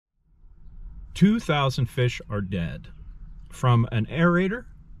2,000 fish are dead from an aerator.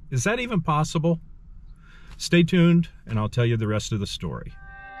 Is that even possible? Stay tuned and I'll tell you the rest of the story.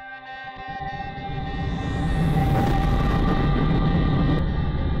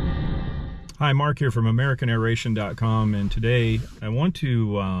 Hi, Mark here from AmericanAeration.com, and today I want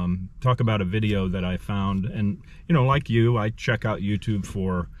to talk about a video that I found. And you know, like you, I check out YouTube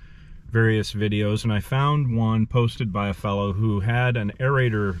for various videos, and I found one posted by a fellow who had an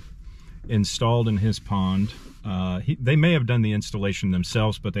aerator installed in his pond. They may have done the installation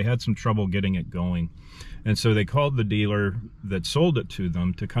themselves, but they had some trouble getting it going, and so they called the dealer that sold it to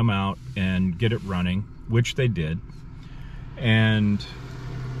them to come out and get it running, which they did. And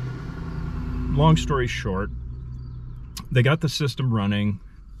long story short, they got the system running,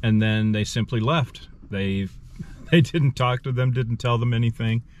 and then they simply left. They didn't talk to them, didn't tell them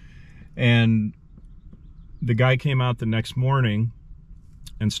anything. And the guy came out the next morning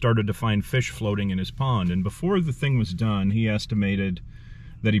and started to find fish floating in his pond. And before the thing was done, he estimated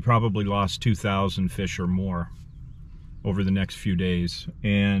that he probably lost 2,000 fish or more over the next few days.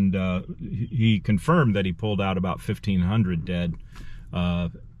 And he confirmed that he pulled out about 1,500 dead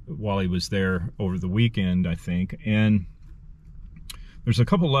while he was there over the weekend, I think. And there's a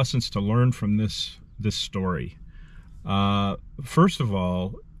couple lessons to learn from this story. First of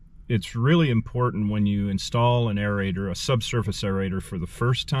all, it's really important when you install an aerator, a subsurface aerator, for the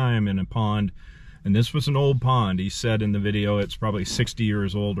first time in a pond. And this was an old pond. He said in the video it's probably 60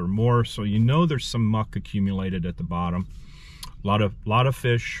 years old or more, so you know there's some muck accumulated at the bottom. A lot of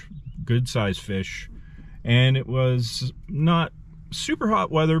fish, good sized fish, and it was not super hot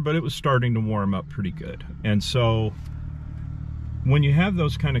weather, but it was starting to warm up pretty good. And so when you have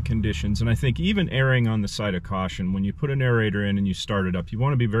those kind of conditions, and I think even erring on the side of caution, when you put an aerator in and you start it up, you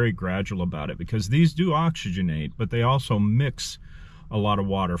want to be very gradual about it, because these do oxygenate, but they also mix a lot of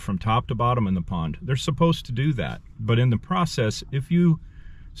water from top to bottom in the pond. They're supposed to do that, but in the process, if you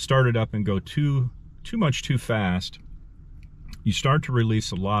start it up and go too much too fast, you start to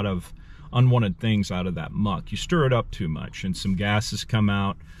release a lot of unwanted things out of that muck. You stir it up too much and some gases come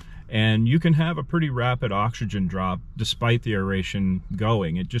out, and you can have a pretty rapid oxygen drop despite the aeration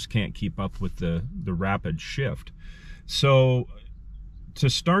going. It just can't keep up with the rapid shift. So to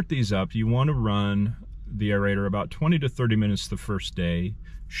start these up, you want to run the aerator about 20 to 30 minutes the first day,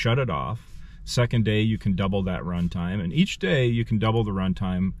 shut it off. Second day, you can double that runtime, and each day you can double the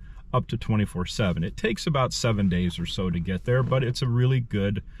runtime up to 24/7. It takes about 7 days or so to get there, but it's a really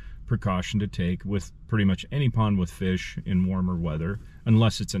good precaution to take with pretty much any pond with fish in warmer weather,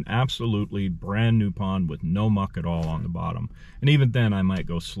 unless it's an absolutely brand new pond with no muck at all on the bottom. And even then I might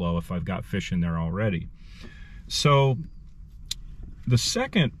go slow if I've got fish in there already. So the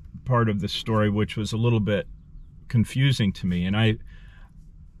second part of the story, which was a little bit confusing to me, and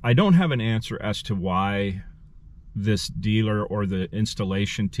I don't have an answer as to why this dealer or the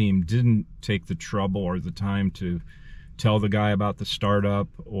installation team didn't take the trouble or the time to tell the guy about the startup,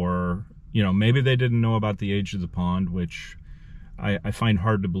 or you know, maybe they didn't know about the age of the pond, which I find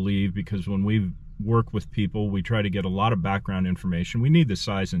hard to believe, because when we work with people, we try to get a lot of background information. We need the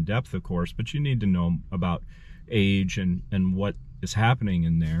size and depth, of course, but you need to know about age and what is happening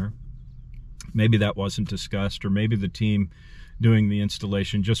in there. Maybe that wasn't discussed, or maybe the team doing the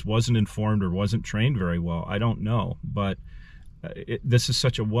installation just wasn't informed or wasn't trained very well. I don't know, but this is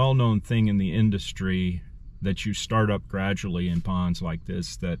such a well-known thing in the industry that you start up gradually in ponds like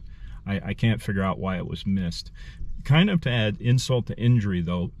this, that I can't figure out why it was missed. Kind of to add insult to injury,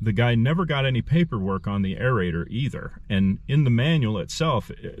 though, the guy never got any paperwork on the aerator either. And in the manual itself,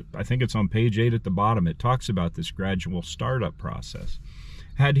 I think it's on page 8 at the bottom, it talks about this gradual startup process.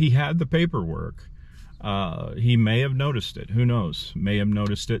 Had he had the paperwork, he may have noticed it. Who knows? May have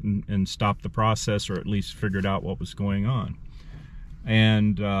noticed it and stopped the process, or at least figured out what was going on.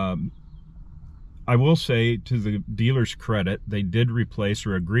 And I will say, to the dealer's credit, they did replace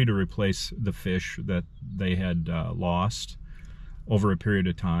or agree to replace the fish that they had lost over a period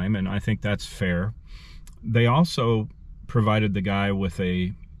of time, and I think that's fair. They also provided the guy with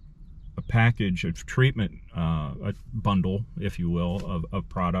a package of treatment, a bundle, if you will, of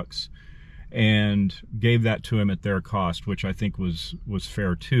products, and gave that to him at their cost, which I think was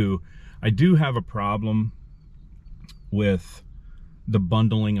fair too. I do have a problem with the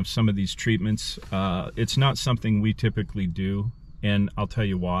bundling of some of these treatments. It's not something we typically do, and I'll tell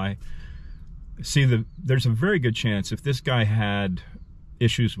you why. See, there's a very good chance if this guy had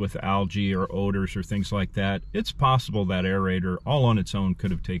issues with algae or odors or things like that, it's possible that aerator all on its own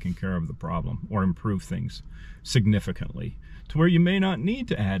could have taken care of the problem or improved things significantly to where you may not need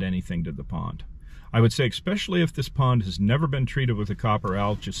to add anything to the pond. I would say, especially if this pond has never been treated with a copper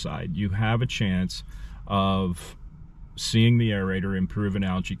algicide, you have a chance of seeing the aerator improve an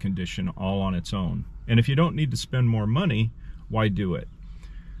algae condition all on its own. And if you don't need to spend more money, why do it?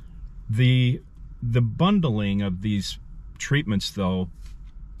 The bundling of these treatments, though,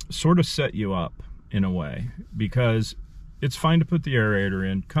 sort of set you up in a way, because it's fine to put the aerator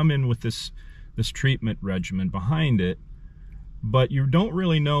in, come in with this treatment regimen behind it, but you don't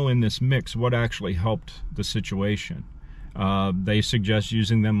really know in this mix what actually helped the situation. They suggest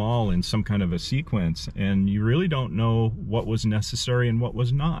using them all in some kind of a sequence, and you really don't know what was necessary and what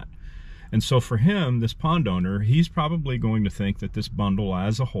was not. And so for him, this pond owner, he's probably going to think that this bundle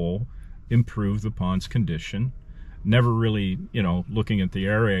as a whole improved the pond's condition, never really, you know, looking at the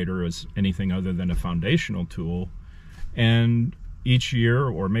aerator as anything other than a foundational tool. And each year,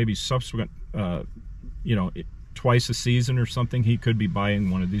 or maybe subsequent, you know, twice a season or something, he could be buying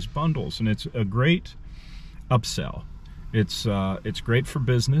one of these bundles, and it's a great upsell. It's great for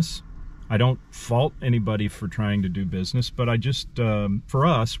business. I don't fault anybody for trying to do business, but I just, for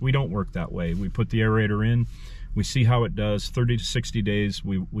us, we don't work that way. We put the aerator in, we see how it does, 30 to 60 days,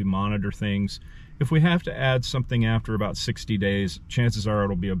 we monitor things. If we have to add something after about 60 days, chances are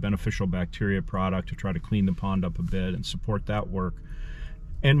it'll be a beneficial bacteria product to try to clean the pond up a bit and support that work.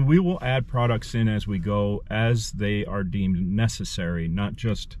 And we will add products in as we go, as they are deemed necessary, not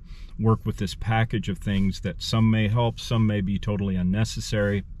just work with this package of things that some may help, some may be totally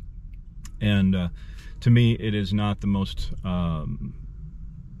unnecessary. And to me, it is not the most,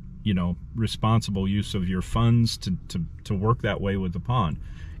 you know, responsible use of your funds to work that way with the pond.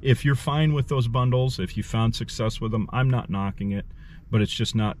 If you're fine with those bundles, if you found success with them, I'm not knocking it, but it's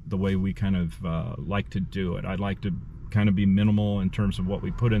just not the way we kind of like to do it. I'd like to kind of be minimal in terms of what we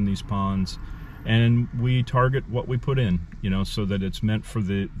put in these ponds, and we target what we put in, you know, so that it's meant for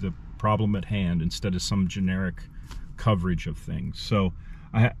the problem at hand instead of some generic coverage of things. So,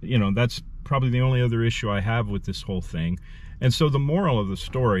 you know, that's probably the only other issue I have with this whole thing. And so the moral of the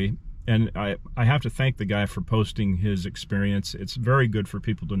story, and I have to thank the guy for posting his experience. It's very good for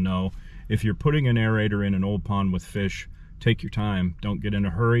people to know. If you're putting an aerator in an old pond with fish, take your time. Don't get in a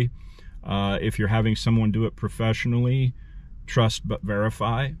hurry. If you're having someone do it professionally, trust but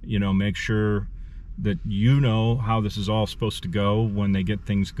verify. You know, make sure that you know how this is all supposed to go when they get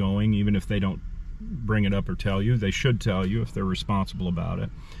things going, even if they don't bring it up or tell you. They should tell you if they're responsible about it.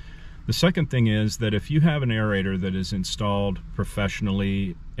 The second thing is that if you have an aerator that is installed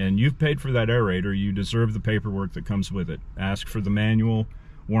professionally and you've paid for that aerator, you deserve the paperwork that comes with it. Ask for the manual,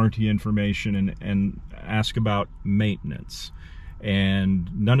 warranty information, and ask about maintenance. And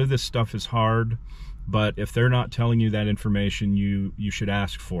none of this stuff is hard, but if they're not telling you that information, you should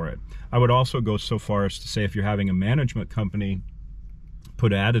ask for it. I would also go so far as to say, if you're having a management company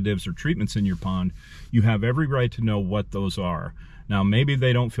put additives or treatments in your pond, you have every right to know what those are. Now, maybe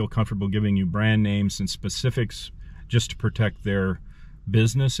they don't feel comfortable giving you brand names and specifics just to protect their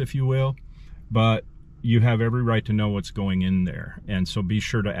business, if you will, but you have every right to know what's going in there, and so be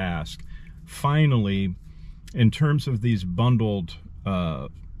sure to ask. Finally, in terms of these bundled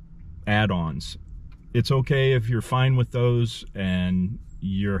add-ons, it's okay if you're fine with those and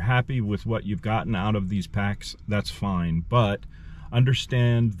you're happy with what you've gotten out of these packs, that's fine, but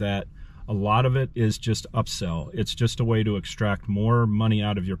understand that a lot of it is just upsell. It's just a way to extract more money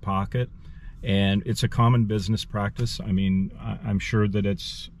out of your pocket, and it's a common business practice. I mean, I'm sure that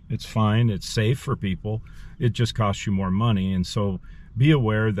it's fine, it's safe for people, it just costs you more money. And so be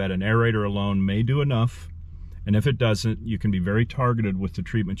aware that an aerator alone may do enough, and if it doesn't, you can be very targeted with the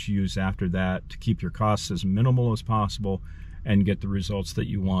treatments you use after that to keep your costs as minimal as possible and get the results that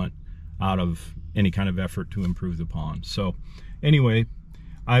you want out of any kind of effort to improve the pond. So anyway,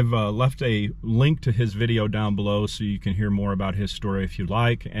 I've left a link to his video down below so you can hear more about his story if you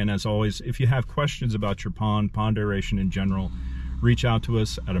like. And as always, if you have questions about your pond aeration in general, reach out to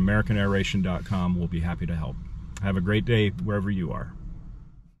us at AmericanAeration.com. We'll be happy to help. Have a great day wherever you are.